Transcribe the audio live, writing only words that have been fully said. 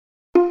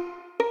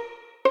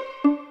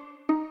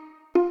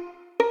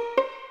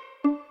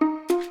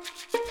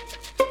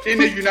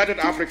in a united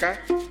Africa,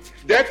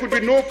 there could be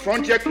no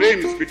frontier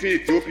claims between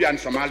Ethiopia and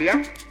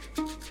Somalia,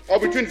 or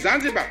between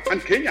Zanzibar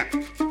and Kenya,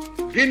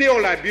 Guinea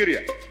or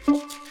Liberia.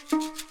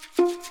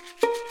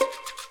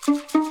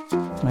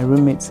 My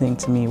roommate saying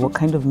to me, what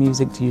kind of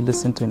music do you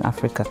listen to in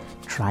Africa?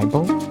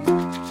 Tribal?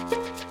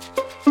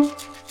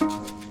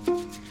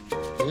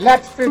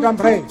 Let freedom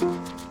reign.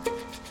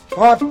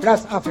 God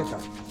bless Africa.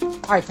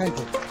 I thank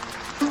you.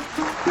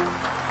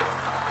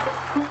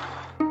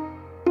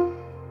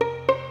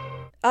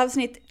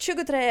 Avsnitt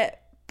 23,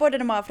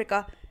 podden om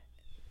Afrika.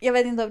 Jag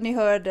vet inte om ni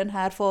hör den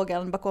här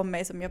fågeln bakom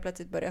mig som jag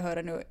plötsligt började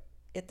höra nu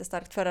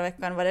jättestarkt. Förra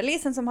veckan var det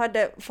Lisen som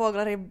hade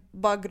fåglar i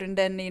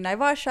bakgrunden i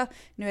Naivasha.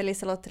 Nu är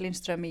Liselott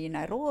Lindström i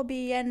Nairobi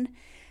igen.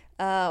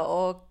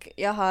 Och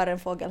jag har en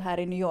fågel här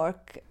i New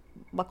York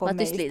bakom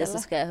mig istället. Så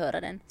ska jag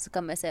höra den. Så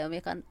kan man se om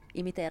jag kan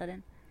imitera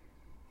den.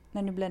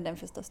 Nej, nu blev den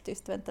förstås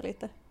tyst. Vänta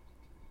lite.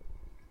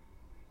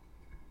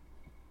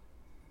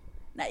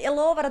 Nej, jag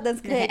lovar att den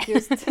skrek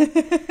just.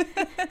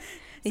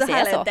 Vi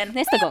ser så. Den.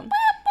 Nästa gång.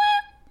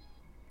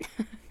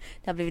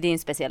 Det har blivit din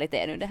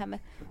specialitet nu, det här med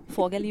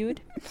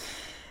fågelljud.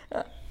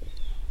 Ja.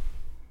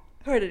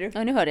 Hörde du?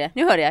 Ja, nu hör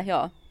jag,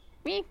 ja.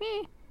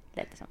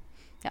 Lät så.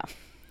 Ja,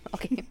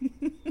 okej.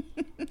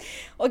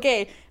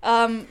 Okej,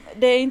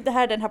 det är inte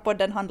här den här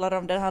podden handlar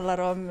om. Den handlar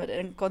om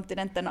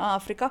kontinenten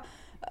Afrika.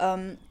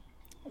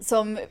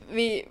 Som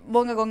vi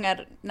många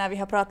gånger när vi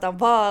har pratat om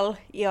val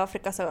i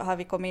Afrika så har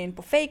vi kommit in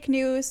på fake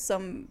news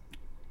som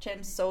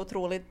känns så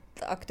otroligt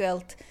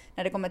aktuellt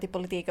när det kommer till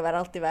politik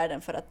överallt i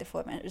världen för att det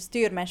får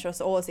styr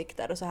människors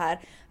åsikter och så här.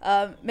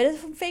 Men det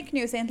som fake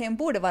news egentligen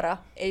borde vara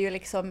är ju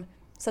liksom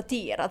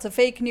satir. Alltså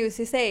fake news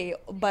i sig,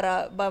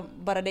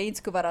 bara det inte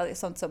skulle vara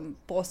sånt som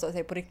påstår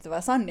sig på riktigt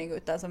vara sanning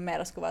utan som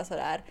mer skulle vara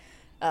sådär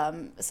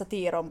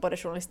satir om både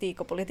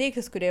journalistik och politik,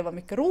 så skulle det vara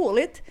mycket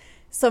roligt.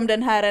 Som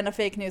den här ena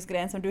fake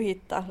news-grejen som du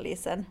hittade,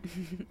 Lisen.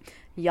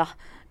 Ja,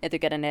 jag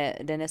tycker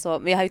den är så...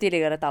 Vi har ju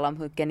tidigare talat om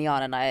hur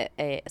genianerna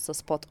är så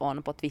spot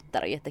on på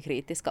Twitter och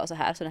jättekritiska och så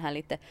här, så den här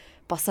lite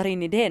passar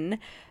in i den.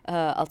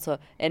 Alltså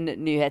en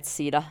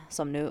nyhetssida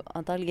som nu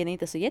antagligen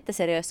inte är så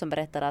jätteseriös som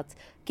berättar att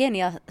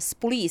Kenias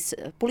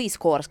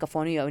poliskår ska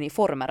få nya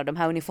uniformer och de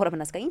här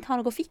uniformerna ska inte ha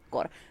några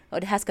fickor.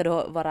 Och det här ska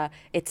då vara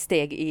ett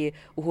steg i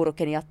Uhuru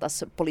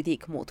Kenyatas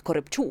politik mot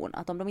korruption.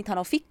 Att om de inte har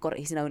några fickor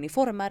i sina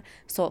uniformer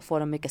så får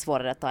de mycket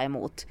svårare att ta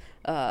emot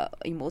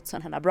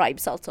sådana här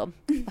bribes, alltså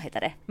vad heter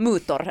det?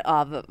 Mutor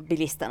av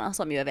bilisterna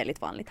som ju är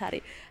väldigt vanligt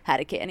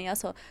här i Kenya.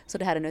 Så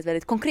det här är nu ett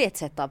väldigt konkret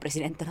sätt av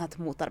presidenten att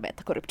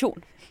motarbeta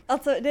korruption.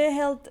 Alltså det är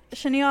helt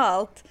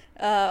genialt.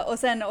 Och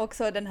sen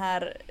också den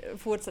här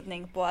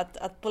fortsättning på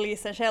att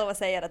polisen själva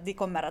säger att de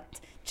kommer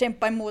att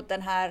kämpa emot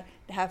det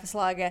här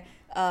förslaget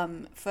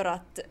för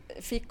att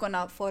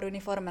fickorna får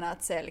uniformerna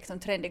att se liksom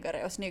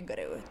trendigare och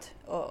snyggare ut.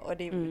 Och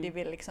de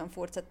vill liksom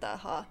fortsätta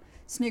ha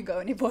snygga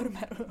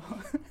uniformer.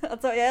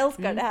 Alltså jag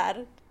älskar det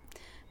här.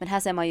 Men här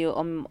ser man ju,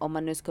 om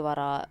man nu skulle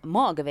vara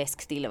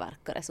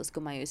magväsktillverkare så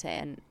skulle man ju se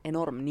en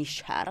enorm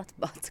nisch här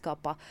att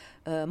skapa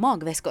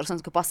magväskor som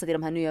skulle passa till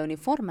de här nya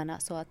uniformerna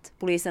så att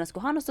poliserna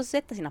skulle ha något att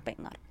sätta sina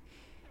pengar.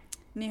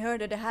 Ni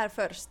hörde det här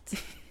först.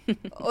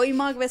 Och i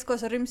magväskor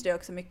så ryms det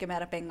också mycket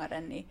mer pengar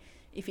än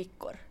i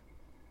fickor.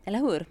 Eller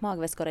hur?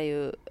 Magväskor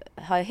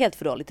har ju helt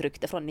för dåligt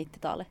rykte från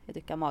 90-talet. Jag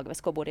tycker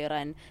magväskor borde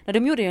göra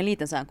de gjorde ju en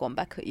liten sån här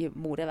comeback i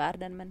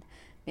modevärlden, men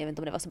jag vet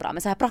inte om det var så bra.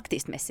 Men så här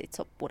praktiskt mässigt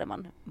så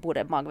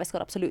borde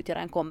magväskor absolut göra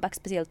en comeback,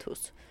 speciellt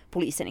hos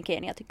polisen i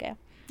Kenya tycker jag.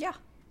 Ja,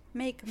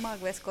 make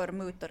magväskor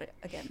mutor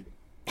again.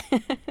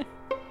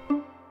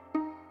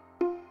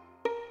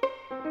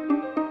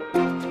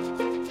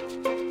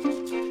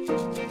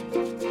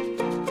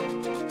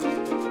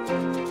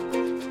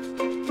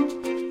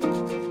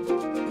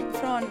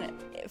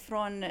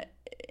 Från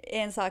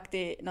en sak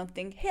till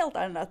någonting helt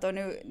annat, och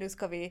nu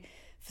ska vi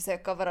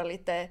försöka vara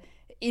lite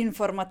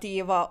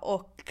informativa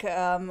och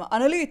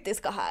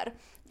analytiska här.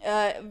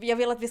 Jag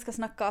vill att vi ska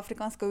snacka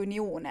Afrikanska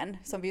unionen.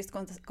 Som vi just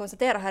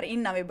konstaterade här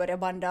innan vi började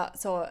banda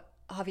så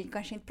har vi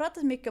kanske inte pratat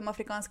så mycket om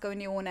Afrikanska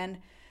unionen.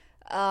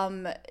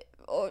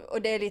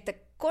 Och det är lite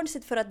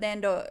konstigt för att det är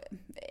ändå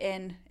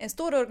en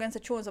stor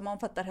organisation som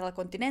omfattar hela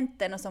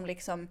kontinenten och som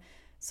liksom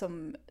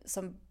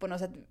som på något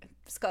sätt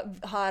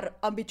har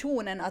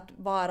ambitionen att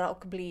vara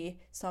och bli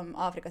som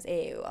Afrikas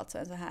EU, alltså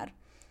en sån här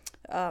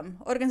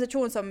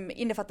organisation som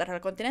innefattar hela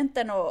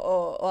kontinenten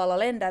och alla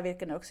länder,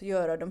 vilket de också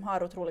gör, och de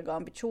har otroliga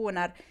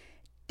ambitioner.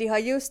 De har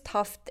just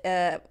haft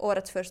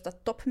årets första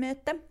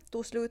toppmöte,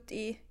 tog slut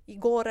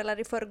igår eller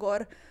i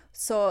förrgår,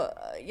 så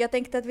jag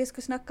tänkte att vi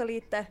skulle snacka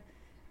lite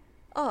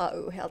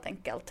AU helt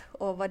enkelt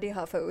och vad de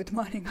har för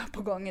utmaningar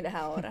på gång i det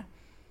här året.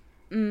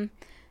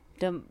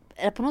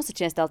 På något sätt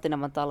känns det alltid när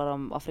man talar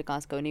om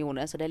Afrikanska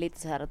unionen så det är lite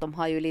så här att de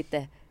har ju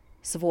lite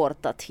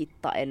svårt att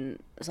hitta en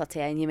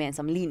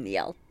gemensam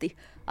linje alltid.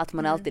 Att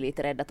man är alltid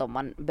lite rädd att om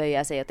man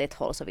böjer sig åt ett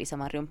håll så visar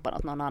man rumpan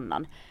åt någon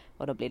annan.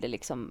 Och då blir det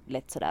liksom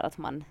lätt sådär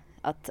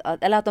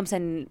eller att de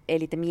sen är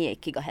lite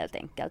mjäkiga helt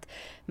enkelt.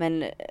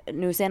 Men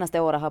nu senaste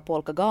året har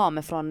Paul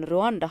Kagame från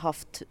Rwanda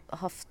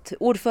haft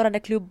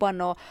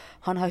ordförandeklubban och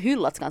han har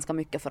hyllats ganska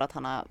mycket för att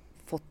han har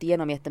fått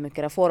igenom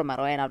jättemycket reformer,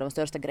 och en av de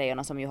största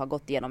grejerna som ju har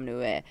gått igenom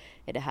nu är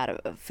det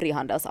här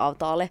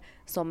frihandelsavtalet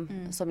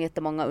som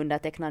jättemånga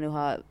undertecknar. Nu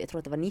har, jag tror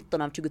att det var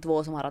 19 av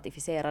 22 som har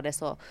ratificerat det,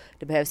 så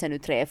det behövs ännu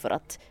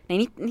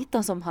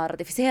 19 som har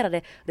ratificerat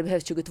det, det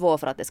behövs 22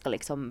 för att det ska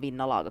liksom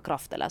vinna laga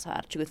kraft, eller så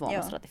här 22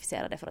 måste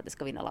ratificera det för att det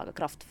ska vinna laga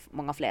kraft.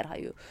 Många fler har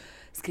ju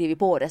skrivit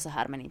på det så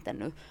här, men inte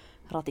ännu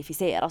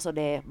ratificera,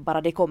 så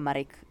bara det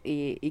kommer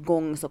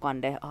igång så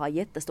kan det ha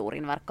jättestor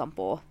inverkan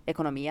på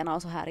ekonomierna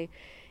och så här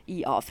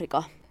i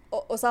Afrika.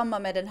 Och samma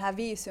med den här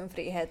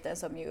visumfriheten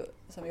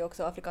som ju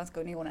också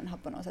Afrikanska unionen har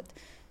på något sätt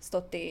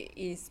stått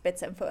i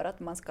spetsen för,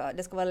 att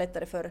det ska vara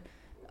lättare för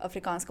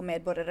afrikanska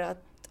medborgare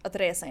att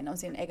resa inom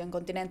sin egen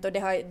kontinent, och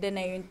den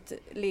är ju inte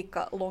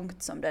lika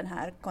långt som den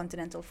här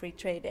Continental Free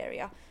Trade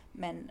Area,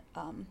 men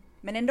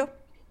ändå.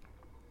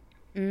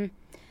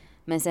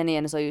 Men sen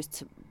igen så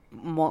just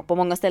på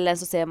många ställen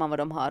så ser man vad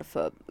de har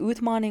för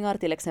utmaningar.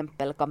 Till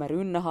exempel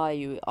Kamerun har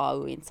ju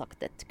AU inte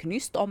sagt ett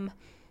knyst om,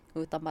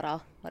 utan bara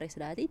varit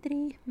sådär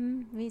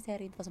vi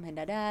ser inte vad som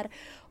händer där.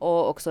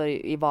 Och också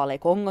i valet i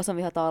Kongo som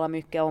vi har talat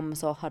mycket om,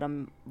 så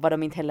var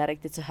de inte heller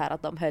riktigt så här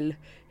att de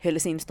höll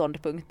sin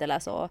ståndpunkt eller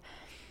så.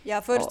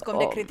 Ja, först kom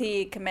det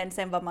kritik, men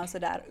sen var man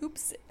sådär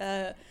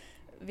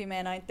vi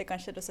menar inte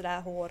kanske då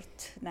sådär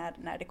hårt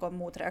när det kom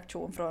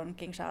motreaktion från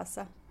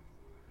Kinshasa.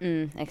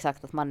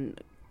 Exakt, att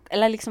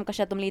eller liksom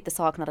kanske att de lite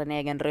saknar en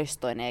egen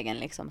röst och en egen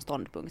liksom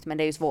ståndpunkt, men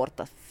det är ju svårt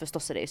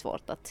förstås är det ju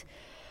svårt att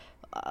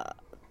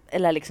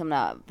eller liksom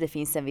när det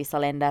finns en vissa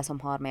länder som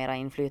har mera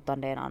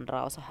inflytande än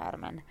andra och så här,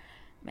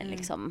 men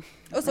liksom.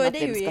 Och så är det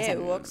ju i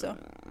EU också.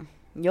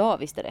 Ja,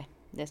 visst är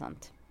det är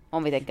sant.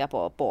 Om vi tänker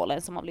på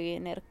Polen som har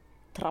blivit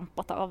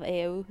nertrampat av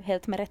EU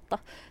helt med rätta.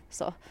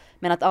 Så.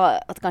 Men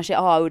att kanske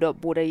AU då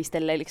borde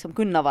istället liksom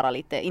kunna vara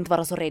inte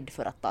vara så rädd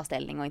för att ta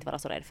ställning och inte vara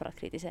så rädd för att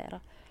kritisera.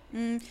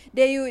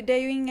 Det är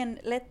ju ingen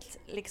lätt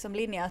liksom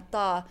linje att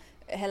ta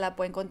heller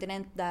på en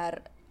kontinent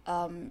där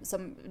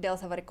som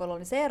dels har varit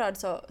koloniserad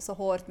så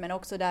hårt, men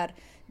också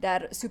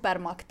där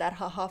supermakter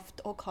har haft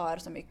och har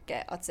så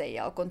mycket att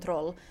säga och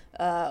kontroll.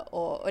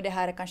 Och det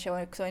här är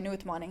kanske också en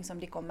utmaning som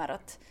de kommer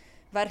att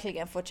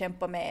verkligen få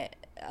kämpa med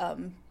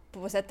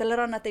på sätt eller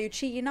annat. Det är ju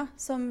Kina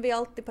som vi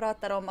alltid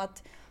pratar om,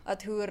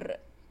 att hur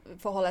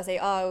förhåller sig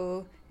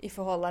AU i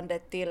förhållande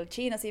till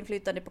Kinas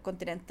inflytande på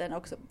kontinenten,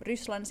 också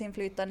Rysslands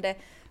inflytande,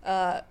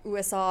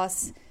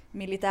 USAs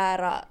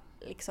militära,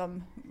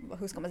 liksom,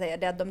 hur ska man säga,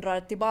 det att de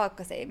drar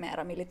tillbaka sig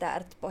mera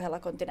militärt på hela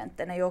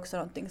kontinenten är ju också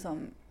någonting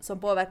som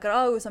påverkar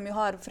AU, som ju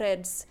har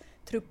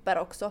fredstrupper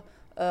också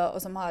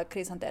och som har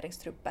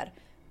krishanteringstrupper,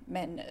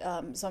 men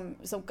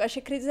som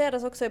kanske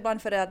kritiseras också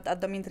ibland för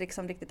att de inte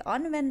liksom riktigt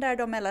använder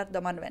dem, eller att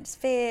de används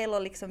fel,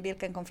 och liksom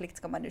vilken konflikt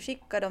ska man nu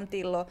skicka dem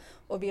till,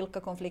 och vilka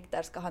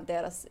konflikter ska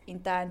hanteras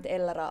internt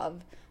eller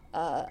av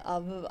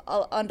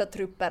andra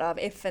trupper, av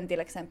FN till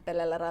exempel,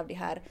 eller av de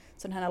här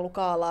sådana här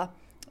lokala.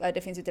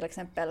 Det finns ju till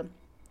exempel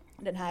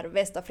den här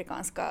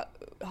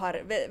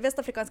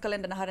västafrikanska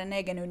länderna har en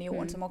egen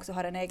union som också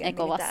har en egen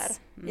ECOWAS.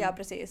 militär. Ja,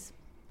 precis.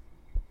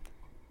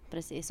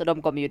 Precis, och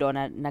de kom ju då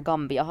när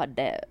Gambia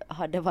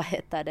hade vad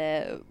heter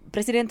det,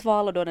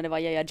 presidentval, och då när det var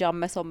Yahya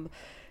Jammeh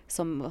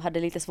som hade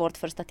lite svårt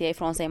först att ge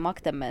ifrån sig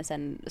makten, men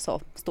sen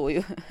så stod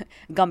ju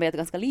Gambia ett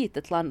ganska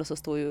litet land, och så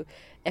stod ju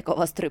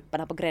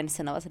ECOWAS-trupperna på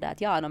gränsen och var sådär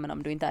att men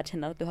om du inte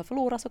erkänner att du har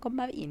förlorat så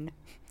kommer vi in.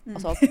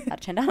 Och så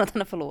erkände han att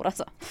han har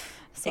förlorat.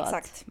 Så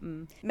exakt.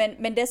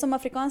 Men det som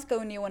Afrikanska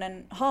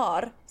unionen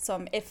har,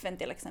 som FN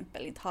till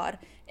exempel inte har,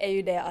 är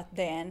ju det att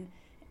det är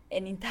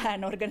en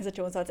intern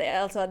organisation så att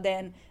säga. Alltså att det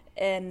är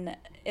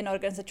en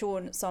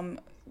organisation som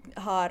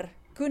har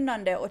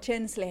kunnande och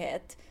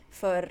känslighet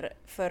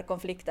för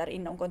konflikter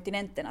inom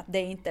kontinenten. Att det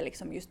är inte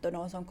liksom just då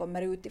någon som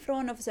kommer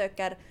utifrån och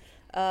försöker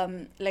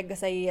lägga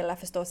sig i eller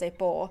förstå sig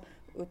på,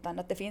 utan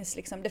att det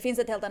finns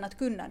ett helt annat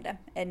kunnande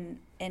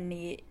än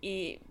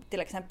i till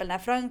exempel när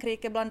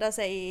Frankrike blandar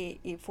sig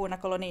i forna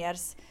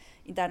koloniers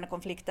interna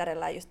konflikter,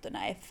 eller just då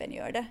när FN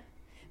gör det.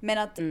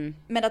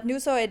 Men att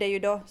nu så är det ju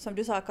då, som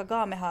du sa,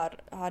 Kagame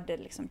hade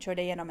liksom kört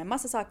igenom en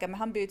massa saker, men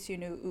han byts ju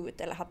nu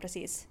ut, eller har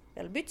precis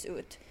bytts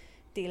ut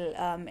till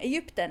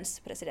Egyptens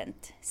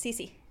president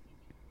Sisi.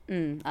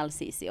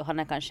 Al-Sisi, och han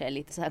är kanske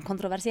lite så här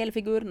kontroversiell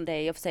figur, det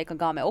är ju för sig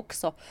Kagame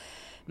också,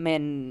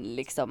 men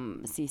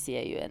liksom Sisi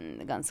är ju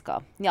en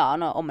ganska,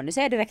 om man nu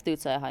ser direkt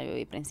ut så är han ju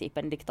i princip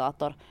en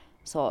diktator,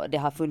 så det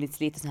har funnits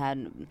lite så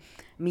här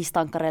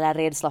misstankar eller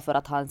rädsla för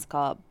att han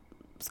ska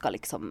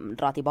liksom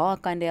dra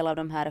tillbaka en del av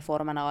de här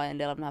reformerna och en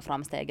del av de här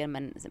framstegen,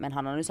 men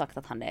han har nu sagt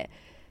att han är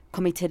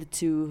committed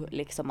to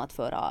liksom att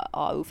föra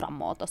AU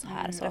framåt och så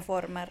här. Så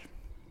reformer.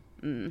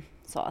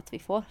 Så att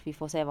vi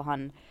får se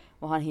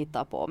vad han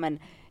hittar på. Men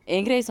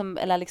en grej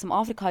eller liksom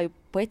Afrika har ju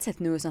på ett sätt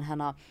nu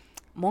sådana här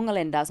många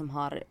länder som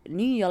har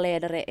nya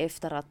ledare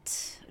efter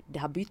att det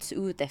har bytts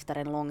ut efter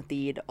en lång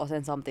tid, och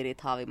sen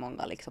samtidigt har vi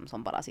många liksom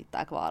som bara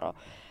sitter kvar och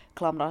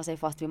klamrar sig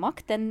fast vid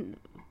makten.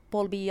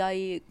 Paul Biya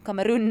i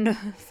Kamerun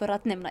för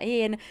att nämna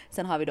en.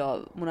 Sen har vi då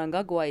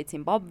Mnangagwa i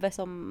Zimbabwe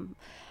som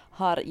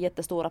har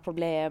jättestora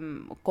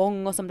problem.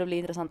 Kongo som det blir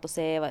intressant att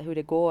se hur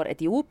det går.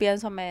 Etiopien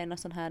som är en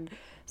sån här,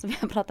 som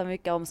jag pratar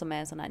mycket om, som är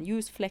en sån här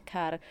ljusfläck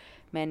här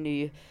med en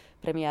ny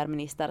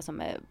premiärminister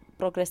som är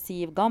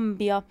progressiv.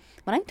 Gambia.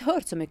 Man har inte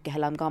hört så mycket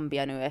heller om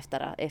Gambia nu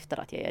efter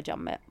att Yahya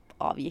Jammeh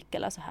avgick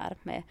eller så här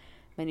med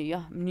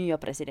nya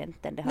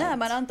presidenten. Det Nej,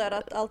 man antar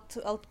att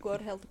allt går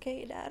helt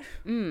okej där.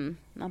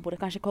 Man borde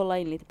kanske kolla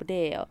in lite på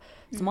det. Och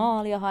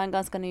Somalia har en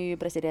ganska ny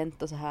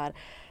president och så här.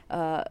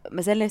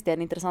 Men sen läste jag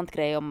en intressant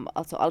grej om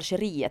alltså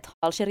Algeriet.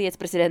 Algeriets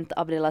president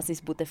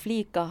Abdelaziz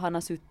Bouteflika, han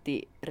har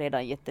suttit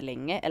redan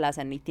jättelänge, eller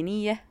sedan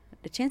 99.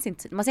 Det känns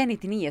inte, man säger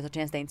 99 så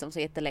känns det inte som så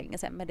jättelänge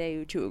sen, men det är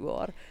ju 20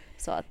 år.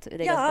 Så att det är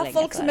ganska länge.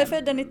 Folk som är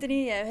födda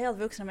 99 är helt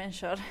vuxna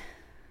människor.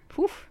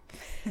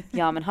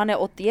 Ja, men han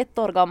är 81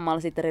 år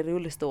gammal, sitter i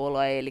rullstol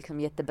och är liksom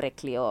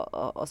jättebräcklig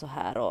och så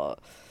här.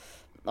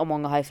 Och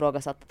många har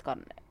ifrågasatt att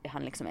är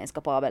han liksom ens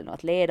kapabel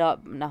att leda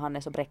när han är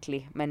så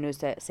bräcklig. Men nu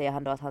säger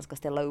han då att han ska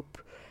ställa upp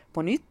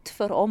på nytt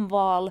för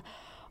omval.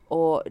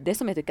 Och det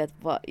som jag tycker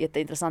var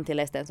jätteintressant, jag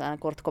läste en sån här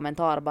kort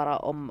kommentar bara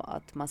om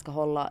att man ska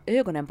hålla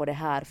ögonen på det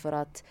här, för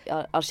att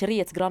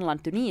Algeriets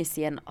grannland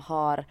Tunisien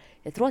har,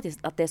 jag tror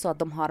att det är så att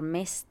de har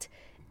mest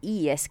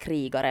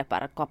IS-krigare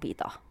per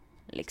capita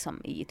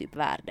liksom i typ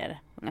världen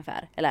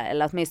ungefär,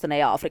 eller åtminstone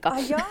i Afrika.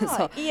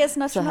 IS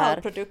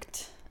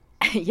nationalprodukt.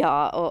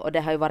 Ja, och det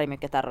har ju varit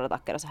mycket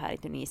terrorattacker och så här i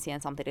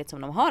Tunisien samtidigt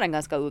som de har en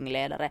ganska ung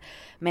ledare.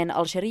 Men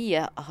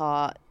Algeriet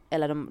har,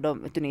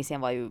 eller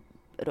Tunisien var ju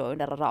då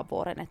under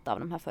arabåren ett av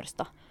de här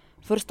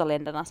första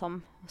länderna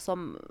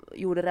som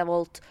gjorde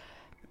revolt.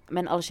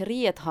 Men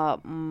Algeriet har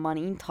man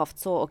inte haft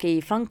så, okej,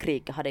 i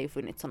Frankrike har det ju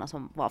funnits sådana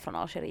som var från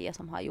Algeriet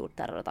som har gjort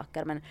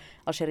terrorattacker, men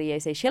Algeriet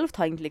i sig självt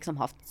har inte liksom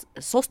haft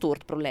så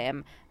stort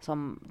problem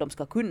som de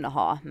ska kunna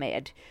ha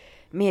med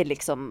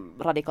liksom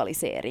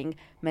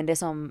radikalisering. Men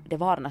det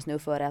varnas nu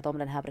för är att om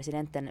den här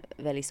presidenten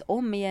väljs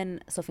om igen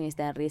så finns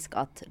det en risk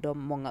att de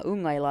många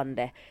unga i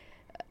landet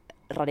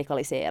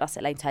radikaliseras,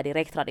 eller inte så här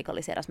direkt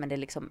radikaliseras, men det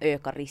liksom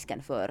ökar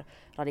risken för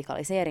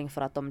radikalisering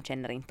för att de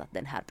känner inte att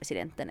den här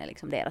presidenten är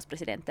liksom deras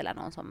president eller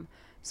någon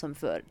som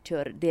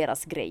kör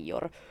deras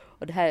grejor.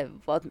 Och det här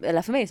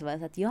eller för mig så var det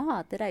så att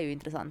ja, det där är ju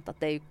intressant att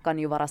det kan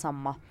ju vara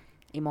samma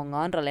i många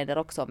andra länder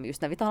också,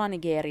 just när vi talar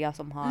Nigeria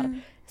som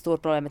har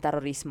stort problem med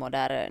terrorism och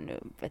där nu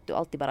vet du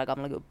alltid bara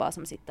gamla gubbar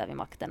som sitter vid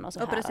makten och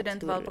så och här.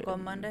 presidentval på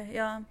kommande,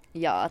 ja.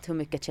 Ja, att hur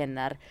mycket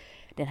känner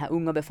den här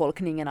unga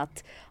befolkningen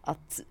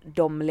att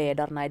de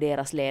ledarna är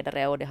deras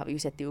ledare, och det har vi ju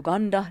sett i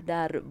Uganda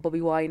där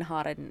Bobby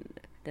Wine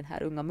den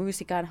här unga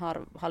musikern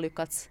har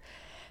lyckats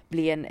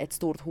bli ett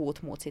stort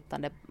hot mot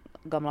sittande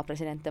gamla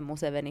presidenten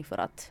Museveni för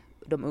att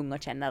de unga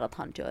känner att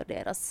han gör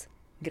deras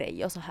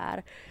grej och så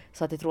här.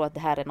 Så att jag tror att det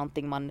här är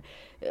någonting man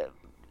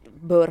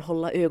bör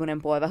hålla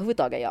ögonen på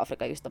överhuvudtaget i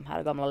Afrika, just de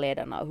här gamla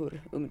ledarna och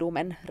hur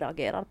ungdomen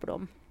reagerar på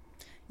dem.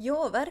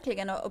 Jo,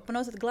 verkligen, och på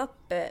något sätt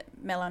glappet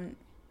mellan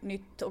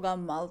nytt och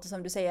gammalt,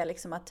 som du säger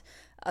liksom att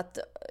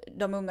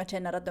de unga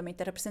känner att de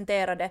inte är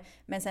representerade,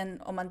 men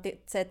sen om man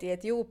ser till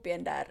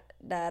Etiopien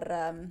där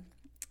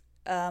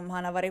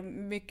han har varit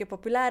mycket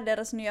populär,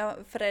 deras nya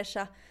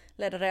fräscha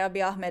ledare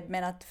Abiy Ahmed,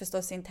 men att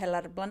förstås inte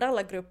heller bland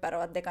alla grupper,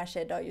 och att det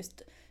kanske är då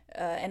just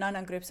en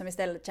annan grupp som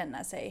istället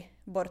känner sig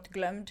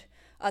bortglömd.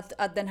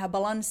 Att den här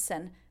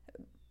balansen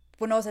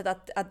på något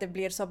sätt att det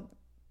blir så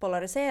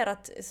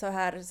polariserat, så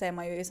här ser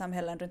man ju i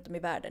samhällen runt om i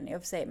världen i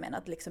och för sig, men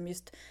att liksom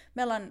just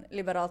mellan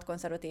liberalt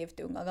konservativt,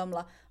 unga och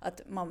gamla,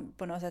 att man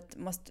på något sätt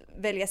måste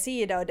välja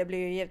sida, och det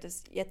blir ju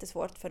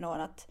jättesvårt för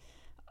någon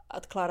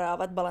att klara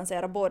av att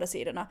balansera båda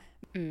sidorna.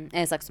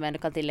 En sak som jag ändå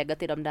kan tillägga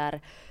till de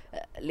där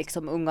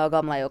liksom unga och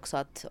gamla är också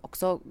att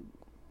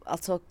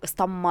alltså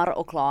stammar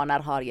och klaner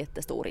har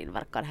jättestor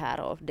inverkan här,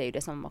 och det är ju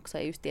det som också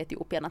är just i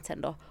Etiopien, att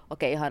sen då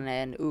han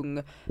är en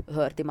ung,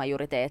 hör till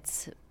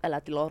majoritets eller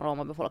till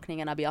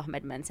romabefolkningen Abiy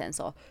Ahmed, men sen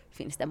så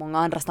finns det många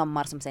andra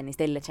stammar som sen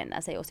istället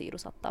känner sig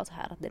åsidosatta och så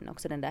här,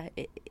 att den där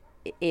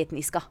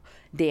etniska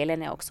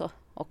delen är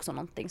också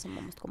någonting som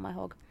man måste komma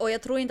ihåg. Och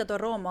jag tror inte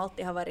att Roma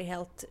alltid har varit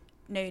helt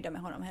nöjda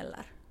med honom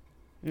heller.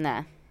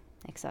 Nej,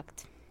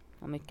 exakt.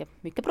 Och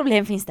mycket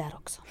problem finns där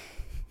också.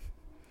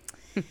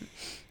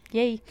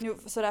 Yay. Nu,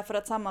 sådär för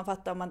att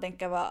sammanfatta, om man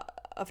tänker vad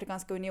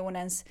Afrikanska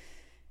unionens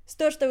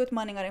största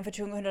utmaningar inför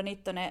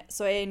 2019 är,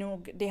 så är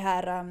nog de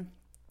här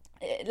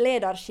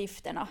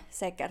ledarskiftena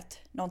säkert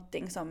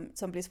någonting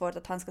som blir svårt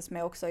att handskas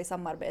med också i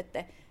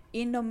samarbete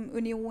inom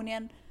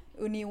unionen.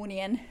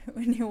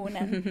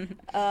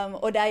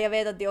 Och där jag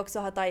vet att de också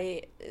har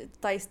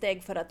tagit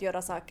steg för att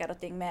göra saker och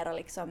ting mer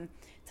liksom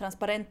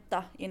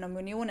transparenta inom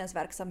unionens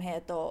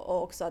verksamhet,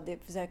 och också att de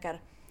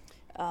försöker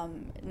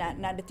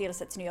när det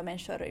tillsätts nya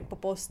människor på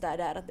poster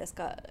där, att det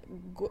ska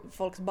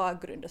folks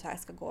bakgrund och så här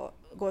ska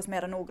gås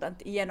mer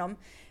noggrant igenom.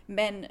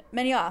 Men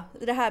ja,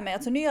 det här med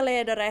alltså nya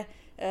ledare,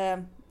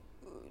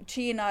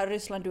 Kina,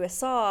 Ryssland,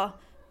 USA,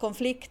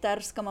 konflikter,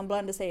 ska man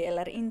blanda sig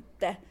eller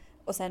inte,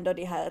 och sen då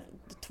de här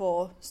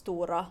två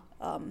stora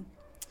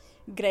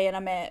grejerna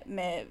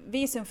med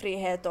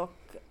visumfrihet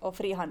och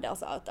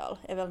frihandelsavtal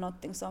är väl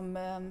någonting som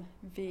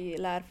vi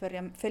lär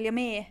följa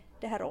med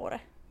det här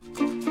året. Din,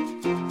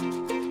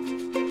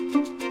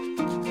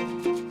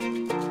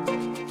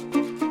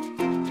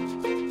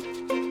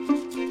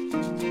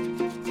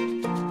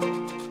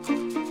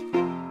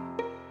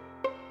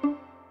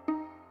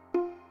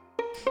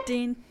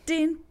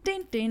 din,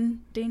 din,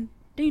 din, din,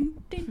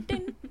 din, din,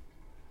 din.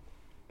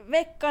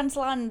 Veckans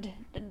land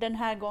den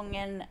här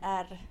gången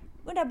är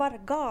underbar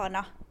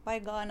Ghana. Vad är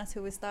Ghanas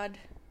huvudstad?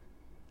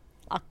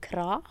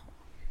 Accra.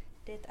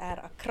 Det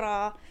är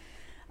Accra.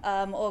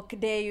 Och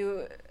det är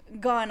ju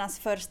Ghanas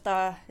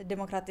första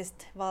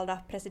demokratiskt valda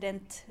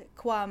president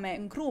Kwame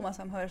Nkrumah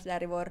som hörs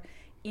där i vår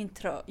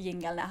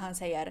intro-jingle när han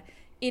säger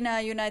 "In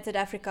a united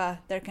Africa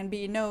there can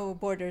be no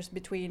borders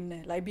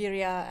between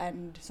Liberia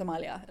and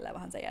Somalia", eller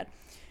vad han säger.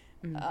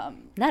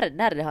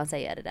 När han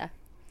säger det där?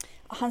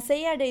 Han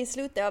säger det i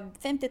slutet av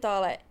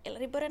 50-talet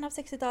eller i början av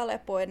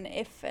 60-talet på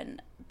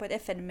ett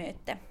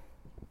FN-möte.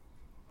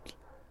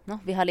 No,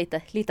 vi har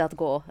lite att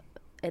gå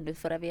ännu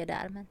före vi är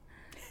där. Men...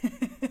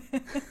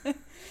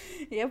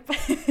 Japp.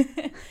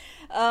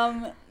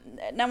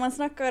 När man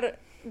snackar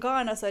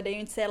Ghana så är det ju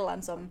inte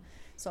sällan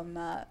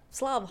som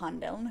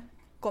slavhandeln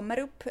kommer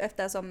upp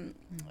eftersom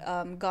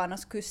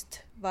Ghanas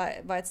kust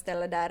var ett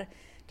ställe där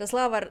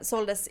slavar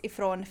såldes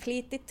ifrån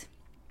flitigt.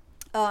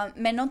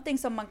 Men någonting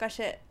som man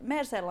kanske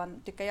mer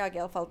sällan, tycker jag i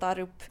alla fall, tar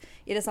upp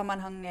i det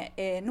sammanhanget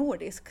är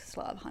nordisk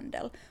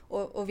slavhandel.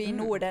 Och vi i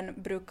Norden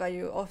brukar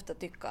ju ofta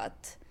tycka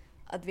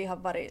att vi har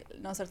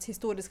varit någon sorts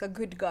historiska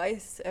good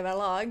guys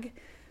överlag.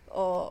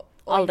 Och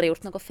aldrig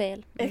gjort något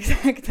fel.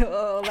 Exakt.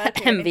 Och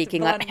verkligen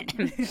vikingar.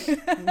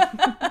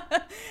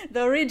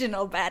 The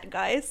original bad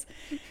guys.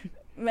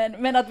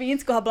 Men att vi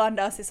inte ska ha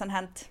blandat oss i sånt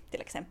här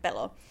till exempel.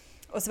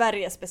 Och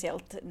Sverige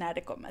speciellt när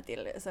det kommer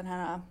till sån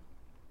här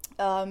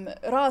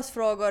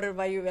rasfrågor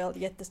var ju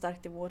väl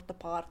jättestarkt emot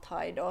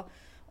apartheid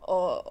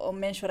och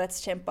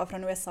människorättskämpar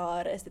från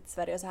USA reste till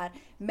Sverige och så här.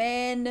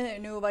 Men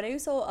nu var det ju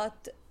så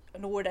att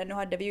Norden, nu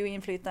hade vi ju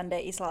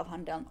inflytande i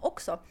slavhandeln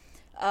också.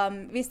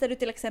 Visste du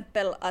till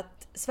exempel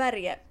att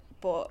Sverige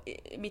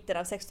i mitten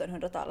av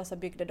 1600-talet så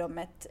byggde de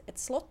ett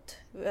slott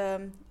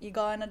i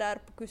Ghana där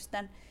på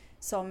kusten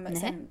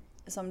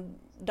som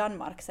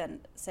Danmark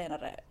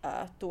senare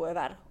tog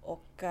över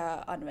och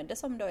använde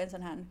som då en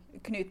sån här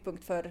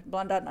knutpunkt för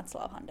bland annat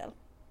slavhandel.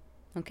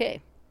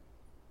 Okej.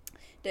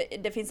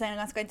 Det finns en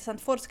ganska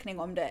intressant forskning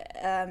om det.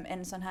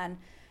 En sån här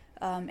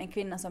en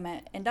kvinna som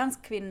är en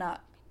dansk kvinna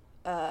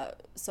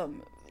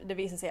som det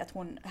visar sig att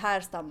hon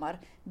härstammar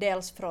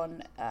dels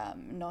från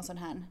någon sån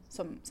här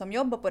som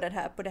jobbar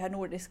på det här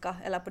nordiska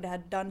eller på det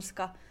här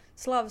danska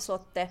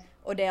slavslottet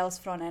och dels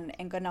från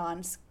en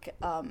ghanansk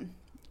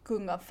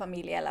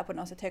kungafamilj eller på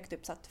något sätt högt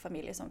uppsatt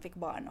familj som fick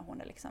barn och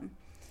hon är liksom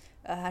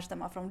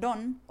härstammar från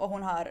dem och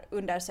hon har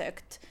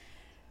undersökt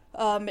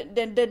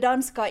det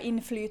danska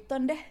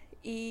inflytande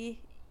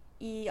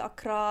i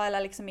Accra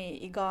eller liksom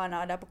i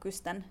Ghana där på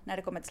kusten när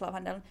det kommer till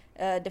slavhandeln.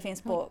 Det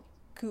finns på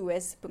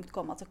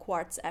QS.com, alltså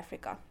Quartz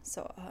Africa,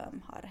 så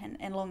har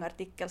en lång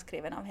artikel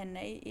skriven av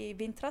henne i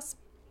vintras.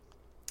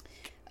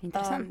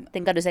 Intressant.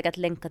 Den kan du säkert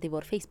länka till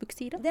vår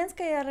Facebook-sida. Den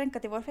ska jag länka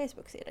till vår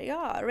Facebook-sida.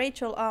 Ja,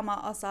 Rachel Ama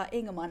Asa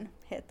Engman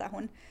heter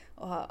hon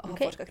och har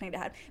forskat kring det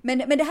här.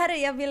 Men det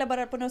här jag ville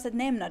bara på något sätt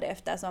nämna det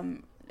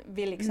eftersom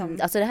vi liksom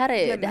alltså det här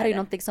är ju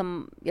någonting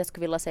som jag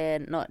skulle vilja se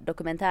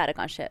dokumentärer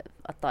kanske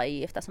att ta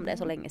i eftersom det är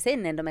så länge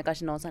sedan ändå med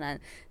kanske någon sån här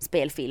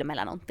spelfilm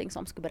eller någonting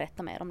som skulle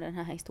berätta mer om den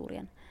här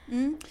historien.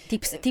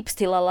 Tips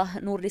till alla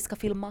nordiska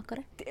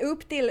filmmakare.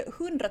 Upp till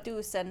 100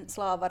 000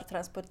 slavar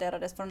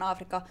transporterades från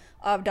Afrika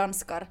av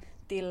danskar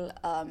till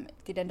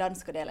den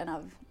danska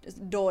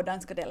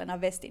delen av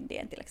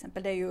Västindien till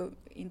exempel. Det är ju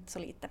inte så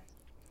lite.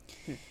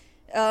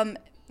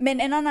 Men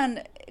en annan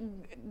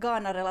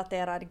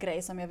Ghana-relaterad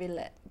grej som jag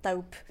ville ta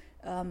upp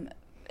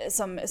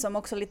som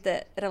också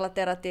lite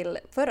relaterar till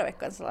förra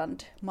veckans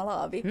land,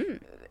 Malawi.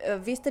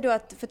 Visste du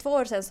att för 2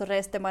 år sedan så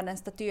reste man en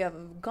staty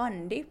av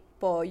Gandhi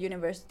på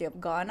University of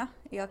Ghana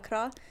i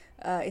Accra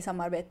i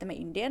samarbete med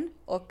Indien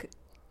och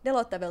det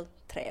låter väl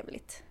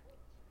trevligt.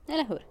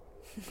 Eller hur?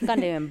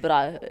 Gandhi är en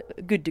bra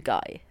good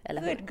guy,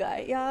 eller hur? Good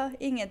guy, ja,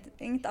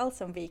 inget alls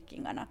som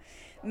vikingarna.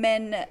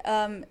 Men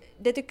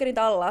det tycker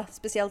inte alla,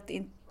 speciellt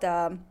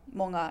inte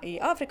många i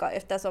Afrika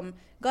eftersom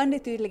Gandhi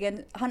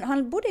tydligen,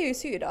 han bodde ju i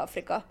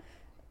Sydafrika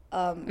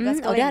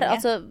ganska och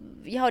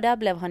länge. Där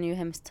blev han ju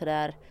hemskt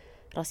sådär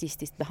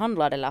rasistiskt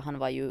behandlad eller han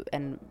var ju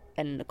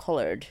en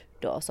colored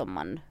då som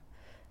man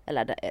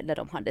eller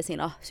de hade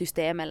sina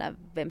system eller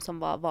vem som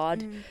var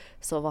vad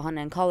så var han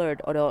en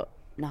colored och då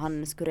när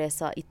han skulle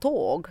resa i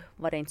tåg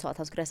var det inte så att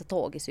han skulle resa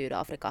tåg i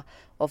Sydafrika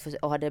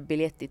och hade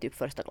biljett i typ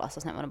första klass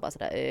och sen var han bara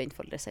sådär inte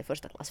får resa i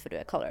första klass för du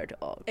är colored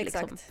och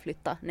liksom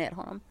flytta ner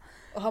honom.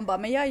 Och han bara,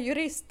 men jag är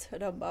jurist. Och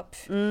de bara,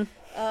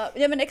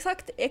 ja men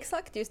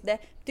exakt just det.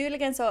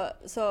 Tydligen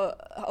så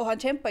och han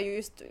kämpar ju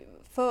just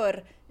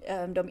för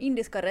de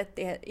indiska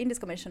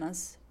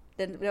människornas,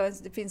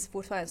 det finns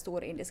fortfarande en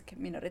stor indisk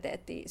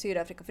minoritet i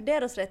Sydafrika för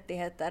deras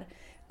rättigheter.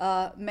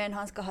 Men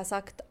han ska ha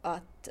sagt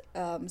att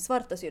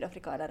svarta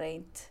sydafrikaner är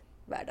inte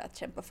värda att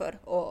kämpa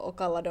för och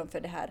kalla dem för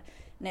det här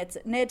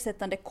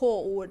nedsättande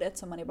K-ordet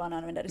som man ibland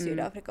använder i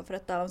Sydafrika för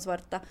att tala om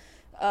svarta.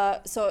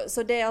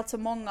 Så det är alltså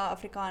många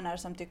afrikaner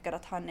som tycker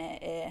att han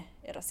är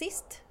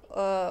rasist.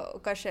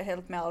 Och kanske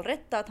helt med all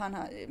rätt att han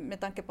har, med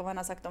tanke på vad han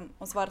har sagt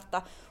om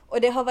svarta.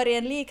 Och det har varit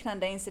en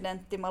liknande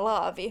incident i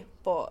Malawi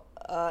på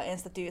en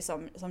staty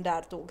som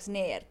där togs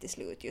ner till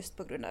slut just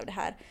på grund av det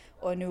här.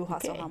 Och nu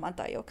så har man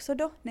tagit också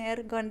då ner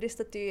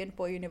Gandhi-statyn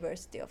på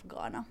University of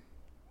Ghana.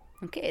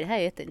 Okej, det här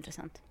är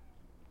jätteintressant.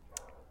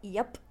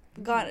 Japp.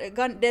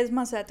 Det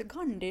man säger att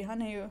Gandhi,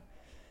 han är ju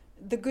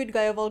the good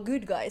guy of all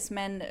good guys,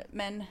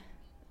 men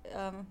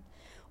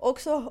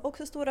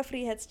också stora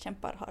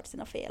frihetskämpar har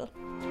sina fel.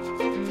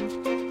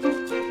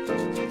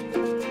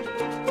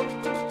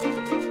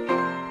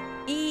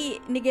 I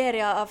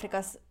Nigeria,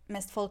 Afrikas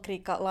mest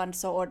folkrika land,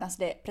 så ordnas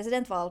det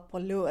presidentval på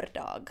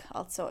lördag.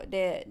 Alltså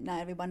det,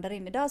 när vi bandar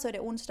in idag så är det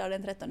onsdag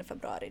den 13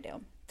 februari, det är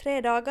om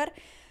 3 dagar.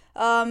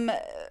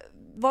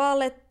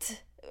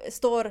 Valet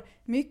står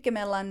mycket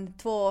mellan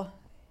 2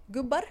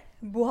 gubbar,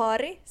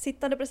 Buhari,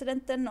 sittande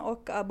presidenten,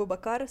 och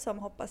Abubakar som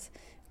hoppas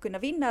kunna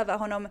vinna över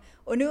honom.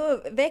 Och nu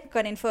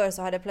veckan inför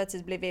så har det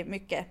plötsligt blivit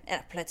mycket,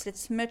 plötsligt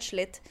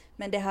smörtsligt,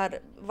 men det har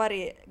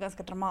varit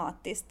ganska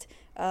dramatiskt.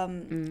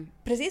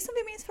 Precis som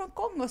vi minns från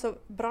Kongo så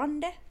brann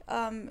det.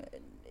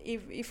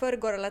 I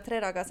förrgår eller 3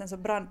 dagar sedan så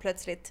brann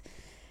plötsligt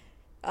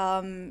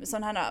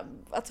sån här,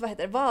 alltså vad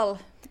heter det,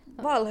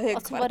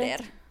 valhögkvarter.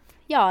 Alltså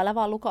ja, eller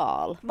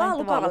vallokal.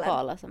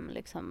 Vallokaler som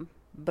liksom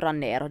brann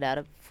ner och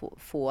där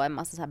få en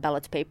massa så här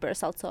ballot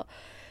papers, alltså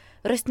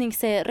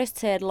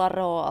röstsedlar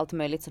och allt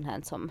möjligt sånt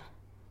här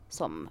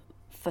som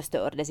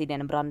förstördes i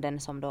den branden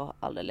som då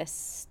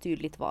alldeles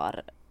tydligt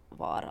var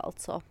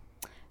alltså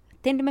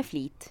tände med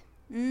flit.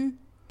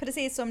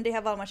 Precis som de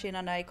här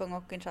valmaskinerna i Kongo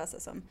och Kinshasa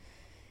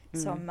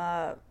som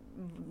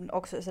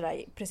också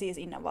sådär precis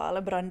innan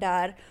valet brann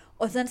där.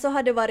 Och sen så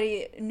har det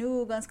varit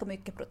nu ganska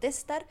mycket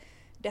protester.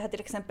 Det har till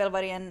exempel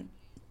varit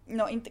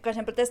inte kanske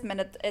en protest,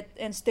 men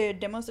en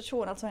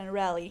stöddemonstration, alltså en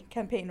rally,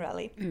 campaign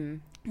rally.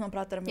 Man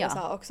pratar om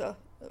USA också,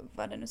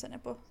 vad det nu sen är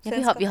på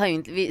svenska.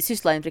 Ja, vi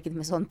sysslar inte riktigt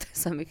med sånt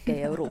så mycket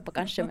i Europa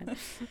kanske. Men.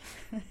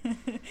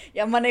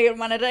 Ja, man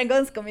är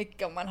ganska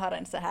mycket om man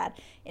har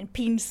en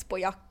pins på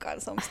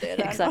jackan som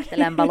stöder. Exakt,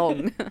 eller en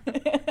ballong.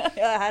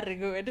 Ja,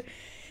 herregud.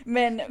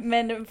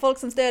 Men folk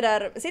som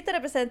stöder sittande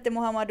president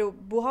Muhammadu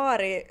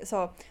Buhari så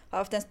har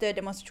haft en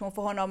stöddemonstration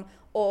för honom,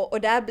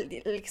 och där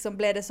liksom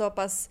blev det så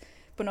pass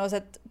på något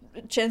sätt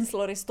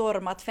känslor i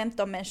storm att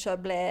 15 människor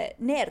blev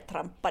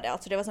nertrampade.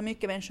 Alltså det var så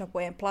mycket människor på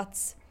en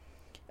plats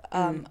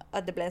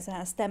att det blev en sån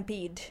här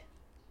stampede.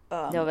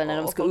 Det var väl när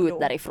de skulle ut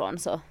därifrån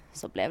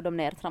så blev de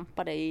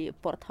nertrampade i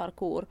Port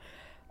Harcourt.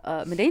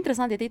 Men det är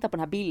intressant att titta på den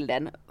här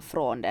bilden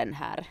från den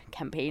här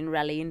campaign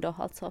rallyn då,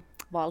 alltså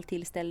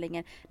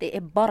valtillställningen. Det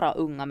är bara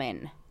unga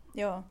män.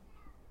 Ja,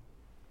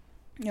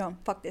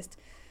 faktiskt.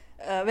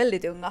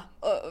 Väldigt unga.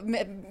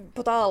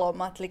 På tal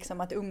om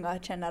att unga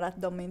känner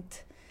att de inte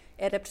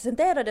är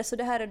representerade, så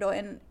det här är då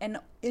en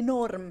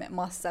enorm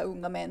massa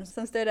unga män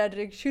som stöder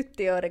drygt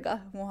 70-åriga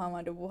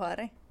Muhammadu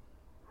Buhari.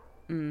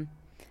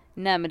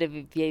 Nej,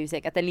 men vi är ju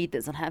säkert en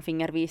liten sån här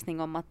fingervisning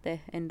om att det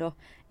ändå,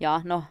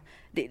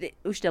 det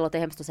låter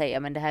hemskt att säga,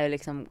 men det här är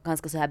liksom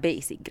ganska så här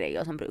basic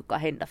grejer som brukar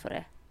hända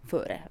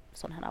före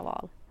sådana här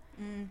val.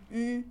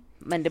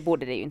 Men det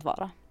borde det ju inte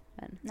vara.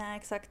 Men. Nej,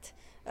 exakt.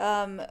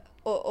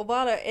 Och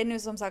valet är nu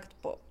som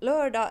sagt på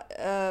lördag.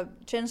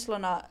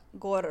 Känslorna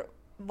går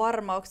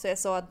varma också. Jag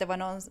såg att det var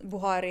någon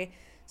Buhari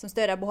som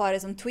stöder Buhari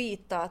som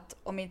tweetade att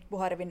om inte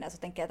Buhari vinner så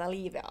tänker jag ta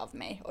livet av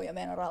mig, och jag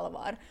menar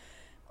allvar.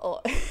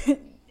 Och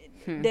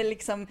det är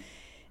liksom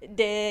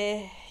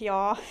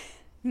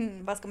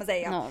vad ska man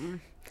säga?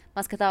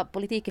 Man ska ta,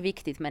 politik är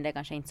viktigt, men det är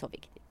kanske inte så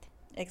viktigt.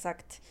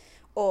 Exakt.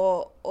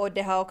 Och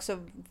det har också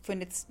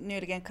funnits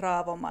nyligen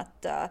krav om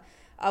att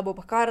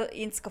Abubakar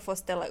inte ska få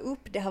ställa upp.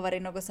 Det har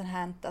varit något sånt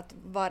här att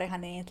var är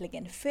han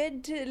egentligen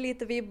född?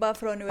 Lite vibbar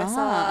från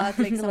USA. Att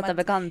liksom låter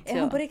bekant, är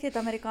han på riktigt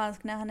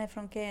amerikansk när han är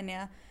från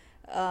Kenya?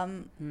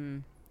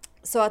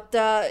 Så att...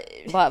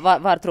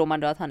 Var tror man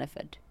då att han är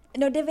född?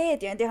 Det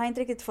vet jag inte. Jag har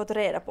inte riktigt fått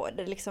reda på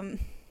det. Liksom,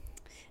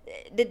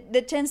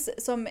 det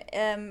känns som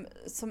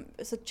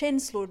så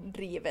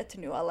känslodrivet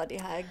nu, alla de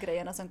här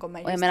grejerna som kommer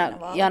just innan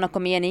valet.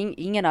 Kom igen,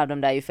 ingen av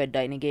dem där är ju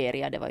födda i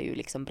Nigeria. Det var ju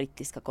liksom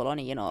brittiska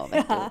kolonier och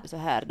så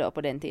här då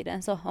på den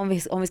tiden. Så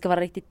om vi ska vara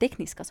riktigt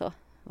tekniska så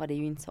var det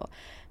ju inte så.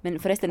 Men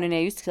förresten, nu när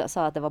jag just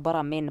sa att det var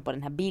bara män på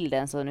den här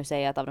bilden, så nu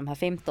säger jag att av de här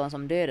 15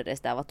 som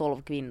dödades där var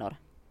 12 kvinnor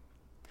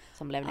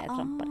som blev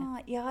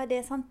nedtrampade. Ja, det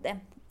är sant det.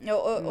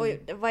 Och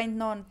det var inte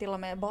någon till och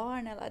med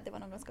barn, eller det var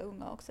någon ganska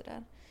unga också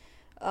där.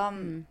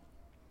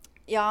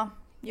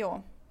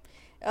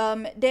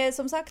 Det är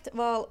som sagt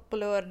val på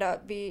lördag.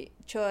 Vi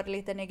kör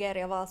lite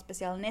Nigeria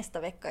valspecial nästa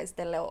vecka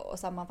istället och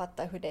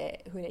sammanfattar hur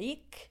det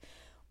gick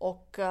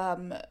och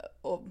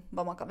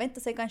vad man kan vänta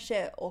sig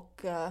kanske,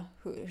 och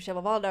hur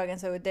själva valdagen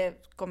så det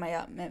kommer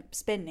jag med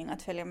spänning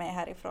att följa med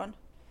härifrån.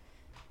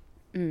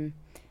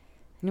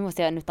 Nu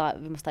måste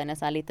vi måste ta in en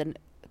sån här liten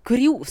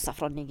kuriosa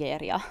från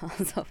Nigeria.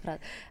 Alltså för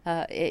att,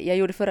 jag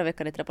gjorde förra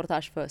veckan ett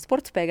reportage för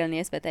Sportspegeln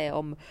i SVT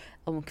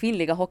om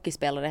kvinnliga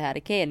hockeyspelare här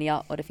i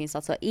Kenya, och det finns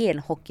alltså en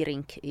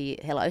hockeyrink i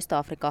hela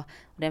Östafrika,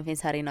 och den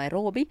finns här i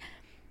Nairobi.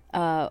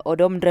 Och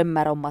de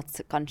drömmer om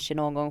att kanske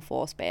någon gång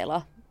få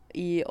spela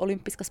i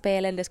olympiska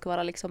spelen. Det skulle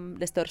vara liksom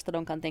det största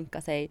de kan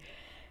tänka sig.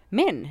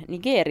 Men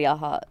Nigeria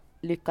har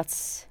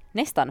lyckats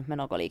nästan med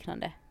något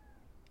liknande.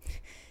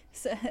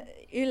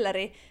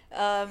 Ylläri.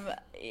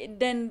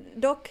 Den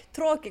dock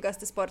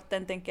tråkigaste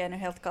sporten tänker jag nu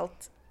helt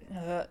kallt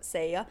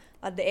säga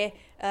att det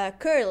är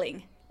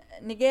curling.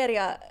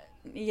 Nigeria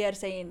ger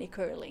sig in i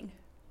curling.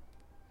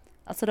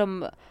 Alltså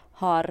de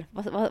har,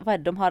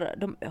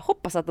 de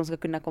hoppas att de ska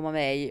kunna komma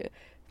med i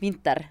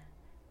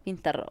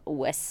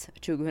vinter-OS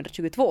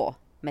 2022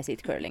 med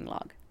sitt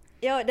curlinglag.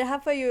 Ja, det här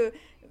får ju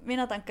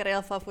mina tankar i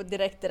alla fall få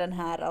direkt till den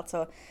här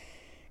alltså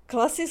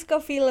klassiska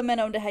filmen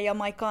om det här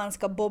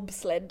jamaikanska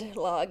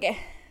bobsled-laget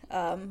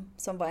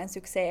som var en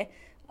succé.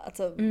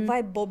 Alltså, vad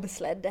är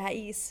bobsled? Det här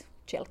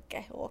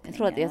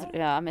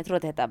iskälkeåkningen? Jag tror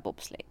att det heter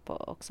bobsleigh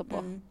också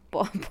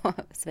på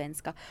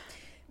svenska.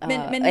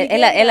 Men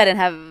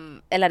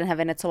eller den här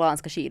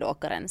venezuelanska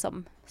skidåkaren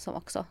som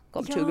också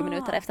kom 20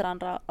 minuter efter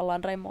alla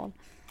andra i mål.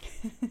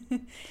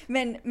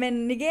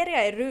 men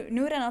Nigeria är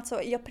nu redan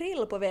alltså i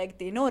april på väg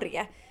till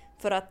Norge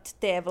för att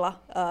tävla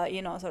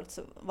i någon sorts,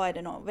 vad är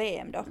det nå,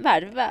 VM då?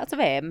 Alltså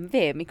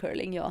VM i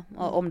curling, ja.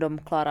 Och om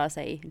de klarar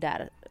sig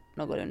där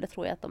någorlunda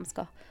tror jag att de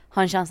ska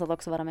ha en chans att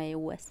också vara med i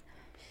OS.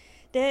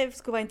 Det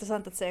skulle vara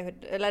intressant att se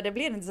det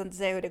blir intressant att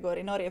se hur det går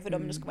i Norge för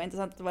dem. Det skulle vara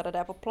intressant att vara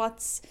där på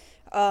plats.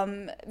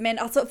 Men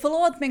alltså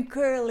förlåt, men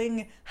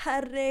curling,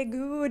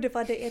 herregud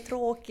vad det är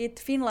tråkigt.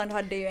 Finland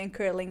hade ju en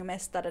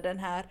curlingmästare, den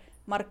här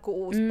Markku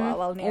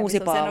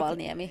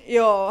Uusipaavalniemi.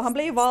 Ja, han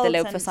blev ju vald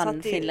sen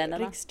satt i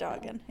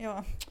riksdagen.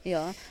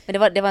 Ja,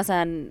 men det var en sån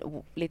här,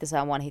 lite så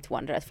här one hit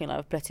wonder att Finland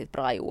var plötsligt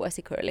bra i OS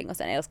i curling och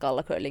sen älskade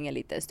alla curling en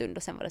liten stund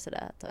och sen var det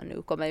sådär att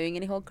nu kommer ju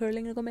ingen ihåg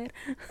curling något mer.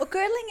 Och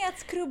curling är att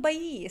skrubba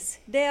is.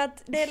 Det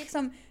är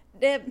liksom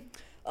det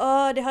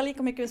har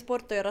lika mycket med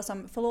sport att göra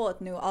som, förlåt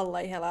nu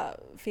alla i hela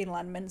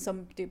Finland, men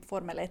som typ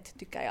Formel 1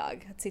 tycker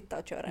jag, att sitta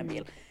och köra en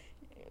bil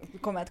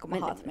kommer att komma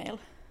hatmejl.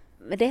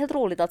 Men det är helt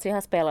roligt, alltså jag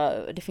har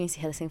spelat, det finns i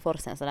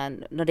Helsingfors en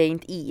sådär, det är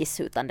inte is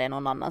utan det är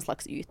någon annan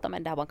slags yta,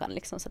 men där man kan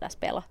liksom sådär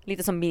spela,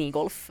 lite som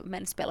minigolf,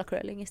 men spela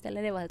curling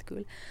istället, det var helt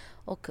kul.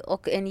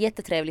 Och en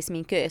jättetrevlig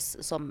sminkös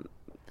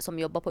som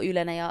jobbar på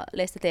Yle när jag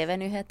läste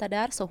TV-nyheter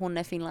där, så hon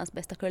är Finlands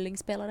bästa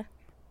curlingspelare.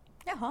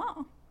 Jaha.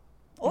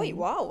 Oj,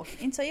 wow,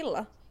 inte så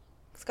illa.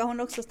 Ska hon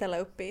också ställa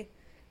upp i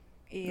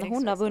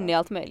hon har vunnit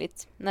allt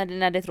möjligt.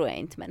 Nej, det tror jag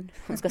inte, men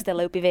hon ska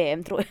ställa upp i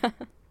VM tror jag.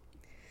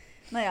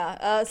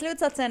 Nåja,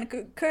 slutsatsen,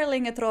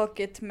 curling är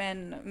tråkigt,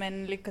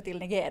 men lycka till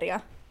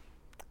Nigeria.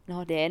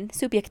 Det är en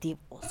subjektiv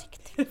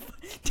åsikt.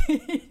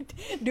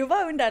 Du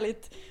var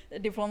underligt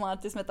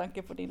diplomatisk med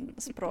tanke på din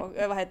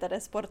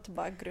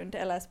sportbakgrund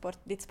eller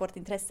ditt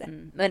sportintresse.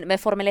 Men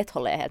Formel 1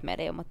 håller jag helt med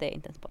dig om att det är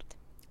inte en sport.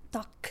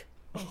 Tack.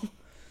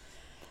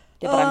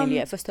 Det är bara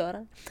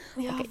miljöförstörare.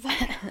 Ja,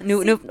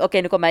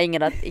 Okej, nu kommer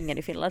ingen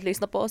i Finland att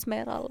lyssna på oss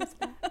mer alls.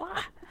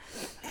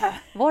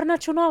 Vår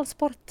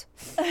nationalsport.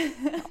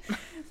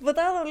 På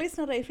tal om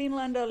lyssnare i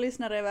Finland och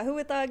lyssnare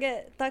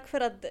överhuvudtaget, tack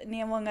för att ni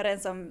är många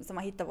som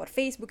har hittat vår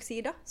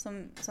Facebook-sida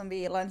som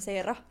vi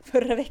lanserade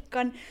förra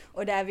veckan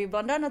och där vi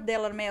bland annat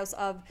delar med oss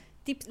av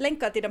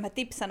länkar till de här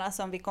tipsarna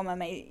som vi kommer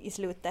med i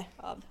slutet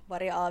av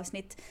varje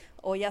avsnitt.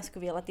 Och jag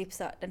skulle vilja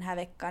tipsa den här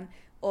veckan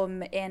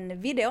om en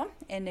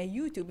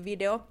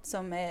YouTube-video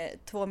som är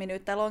 2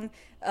 minuter lång,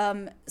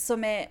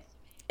 som är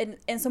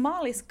en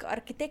somalisk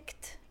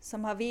arkitekt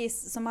som har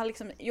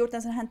liksom gjort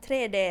en sån här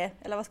 3D,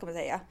 eller vad ska man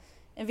säga,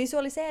 en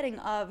visualisering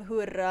av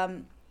hur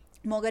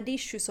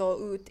Mogadishu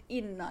såg ut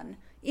innan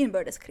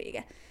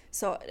inbördeskriget.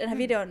 Så den här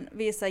videon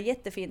visar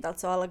jättefint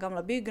alltså alla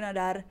gamla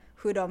byggnader,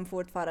 hur de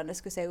fortfarande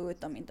skulle se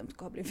ut om inte de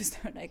skulle ha blivit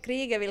förstörda i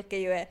kriget, vilket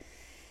ju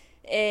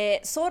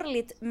är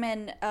sorgligt,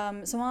 men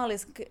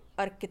somalisk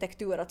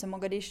arkitektur, alltså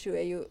Mogadishu,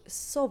 är ju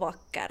så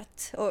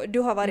vackert. Och du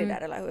har varit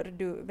där, eller hur?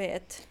 Du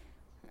vet.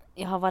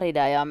 Jag har varit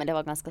där, ja, men det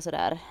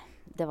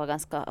var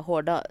ganska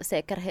hårda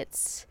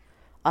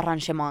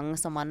säkerhetsarrangemang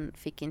som man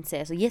fick inte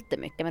se så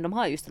jättemycket, men de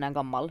har just den här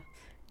gammal,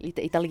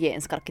 lite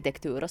italiensk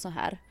arkitektur och så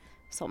här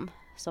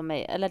som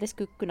är, eller det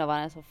skulle kunna vara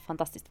en så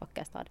fantastiskt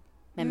vacker stad,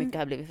 men mycket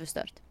har blivit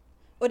förstört.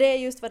 Och det är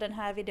just vad den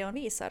här videon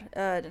visar,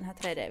 den här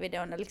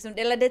 3D-videon, liksom,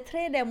 eller det är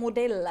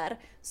 3D-modeller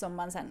som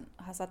man sen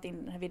har satt in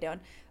i den här videon.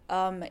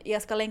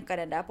 Jag ska länka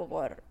den där på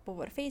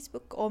vår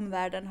Facebook,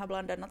 Omvärlden har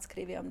bland annat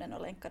skrivit om den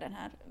och länka den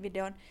här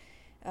videon.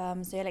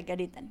 Så jag lägger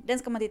dit den. Den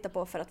ska man titta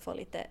på för att få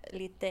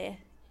lite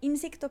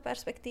insikt och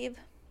perspektiv.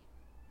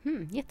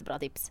 Jättebra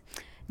tips.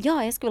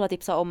 Ja, jag skulle vilja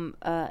tipsa om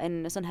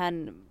en sån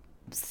här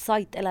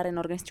sajt eller en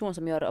organisation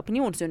som gör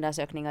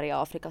opinionsundersökningar i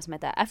Afrika som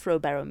heter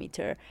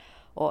Afrobarometer.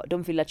 Och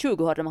de fyller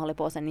 20 år, de håller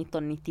på sedan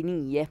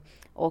 1999.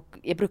 Och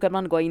jag brukar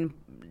ibland gå in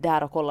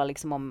där och kolla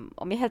liksom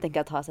om jag helt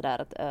enkelt har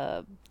sådär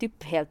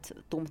typ helt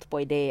tomt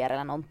på idéer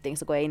eller någonting,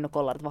 så går jag in och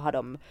kollar att vad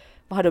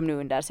har de nu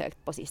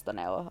undersökt på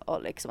sistone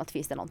och liksom att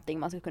finns det någonting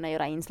man skulle kunna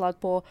göra inslag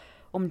på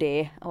om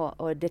det.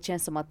 Och det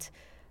känns som att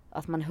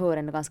man hör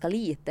ändå ganska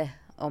lite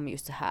om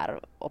just så här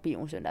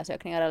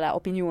opinionsundersökningar eller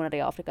opinioner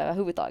i Afrika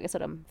överhuvudtaget, så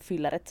de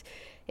fyller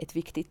ett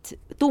viktigt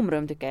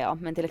tomrum tycker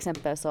jag. Men till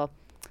exempel så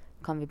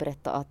kan vi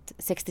berätta att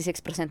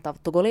 66% av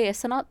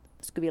togoleserna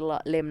skulle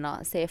vilja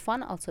lämna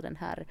CFAN, alltså den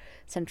här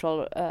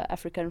Central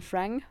African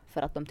Franc,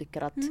 för att de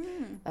tycker att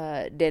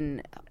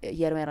den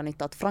ger mera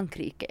nytta åt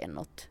Frankrike än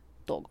åt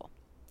Togo.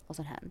 Och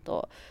sånt här.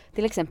 Och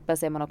till exempel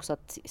ser man också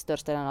att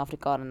största delen av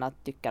afrikanerna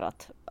tycker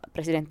att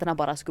presidenterna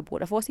bara skulle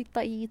borde få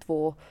sitta i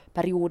 2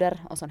 perioder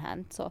och sånt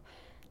här. Så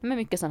men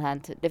mycket sånt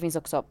här. Det finns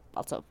också,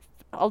 alltså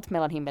allt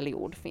mellan himmel och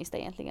jord finns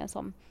det egentligen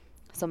som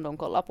de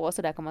kollar på.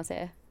 Så där kan man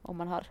se, om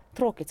man har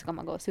tråkigt så kan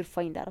man gå och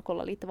surfa in där och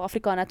kolla lite vad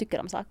afrikaner tycker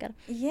om saker.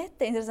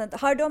 Jätteintressant.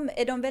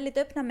 Är de väldigt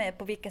öppna med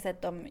på vilka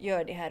sätt de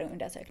gör de här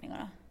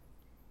undersökningarna?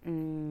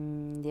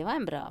 Det var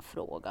en bra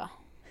fråga.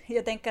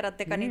 Jag tänker att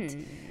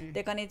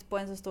det kan inte på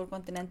en så stor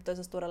kontinent och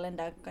så stora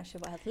länder kanske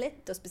vara helt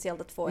lätt, och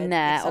speciellt att få ett...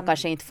 Nej, liksom, och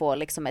kanske inte få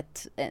liksom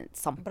ett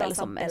sampel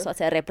som är så att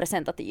säga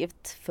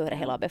representativt för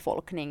hela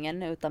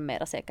befolkningen, utan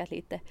mera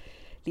säkert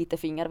lite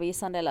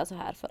fingervisande eller så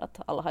här, för att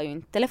alla har ju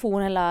inte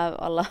telefon eller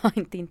alla har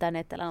inte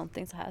internet eller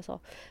någonting så här,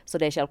 så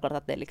det är självklart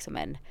att det är liksom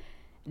en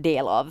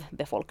del av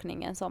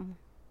befolkningen som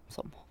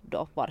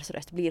då vars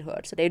röst blir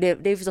hörd, så det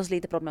är förstås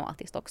lite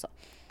problematiskt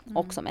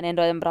också, men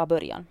ändå en bra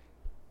början.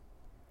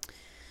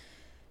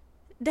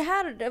 Det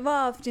här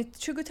var avsnitt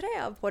 23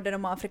 av podden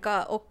om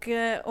Afrika, och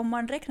om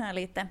man räknar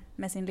lite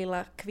med sin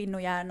lilla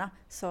kvinnohjärna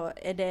så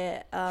är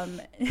det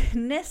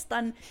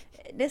nästan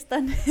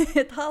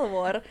ett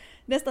halvår,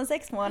 nästan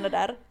 6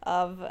 månader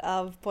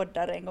av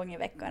poddar en gång i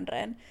veckan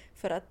redan.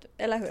 För att,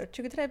 eller hur?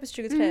 23 plus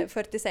 23,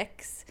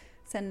 46.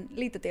 Sen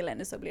lite till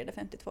ännu så blir det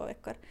 52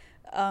 veckor.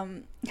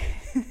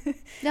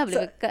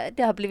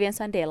 Det har blivit en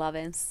sån del av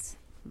ens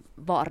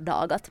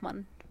vardag att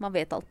man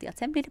vet alltid att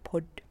sen blir det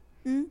podd.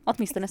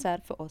 Åtminstone så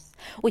här för oss.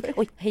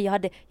 Oj,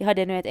 hej, jag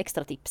hade nu ett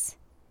extra tips.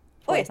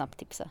 Får jag snabbt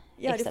tipsa?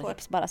 Ja, extra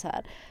tips, bara så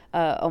här.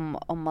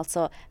 Om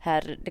alltså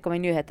här, det kommer i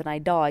nyheterna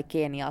idag i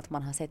Kenya att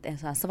man har sett en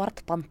sån här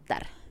svart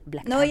panter.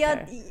 Black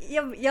Panther.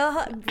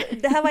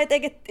 Det här var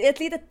ett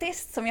litet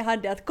test som jag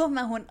hade, att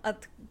kommer hon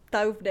att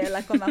ta upp det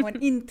eller kommer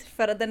hon inte,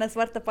 för att den här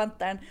svarta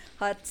pantern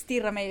har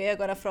stirrat mig i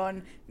ögonen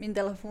från min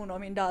telefon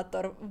och min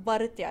dator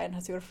vart jag än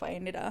har surfat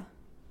in idag.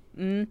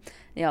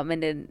 Ja,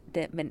 men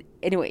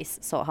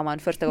anyways, så har man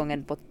första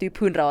gången på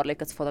typ 100 år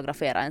lyckats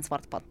fotografera en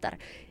svart panter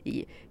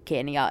i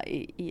Kenya,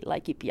 i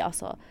Laikipia.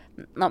 Så,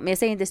 men jag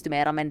säger inte desto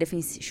mera, men det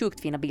finns sjukt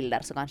fina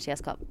bilder, så kanske jag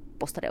ska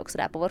posta det också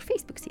där på vår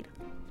Facebook-sida.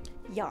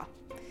 Ja,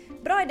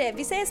 bra idé.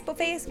 Vi ses på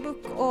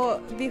Facebook och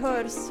vi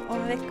hörs om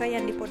en vecka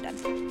igen i podden.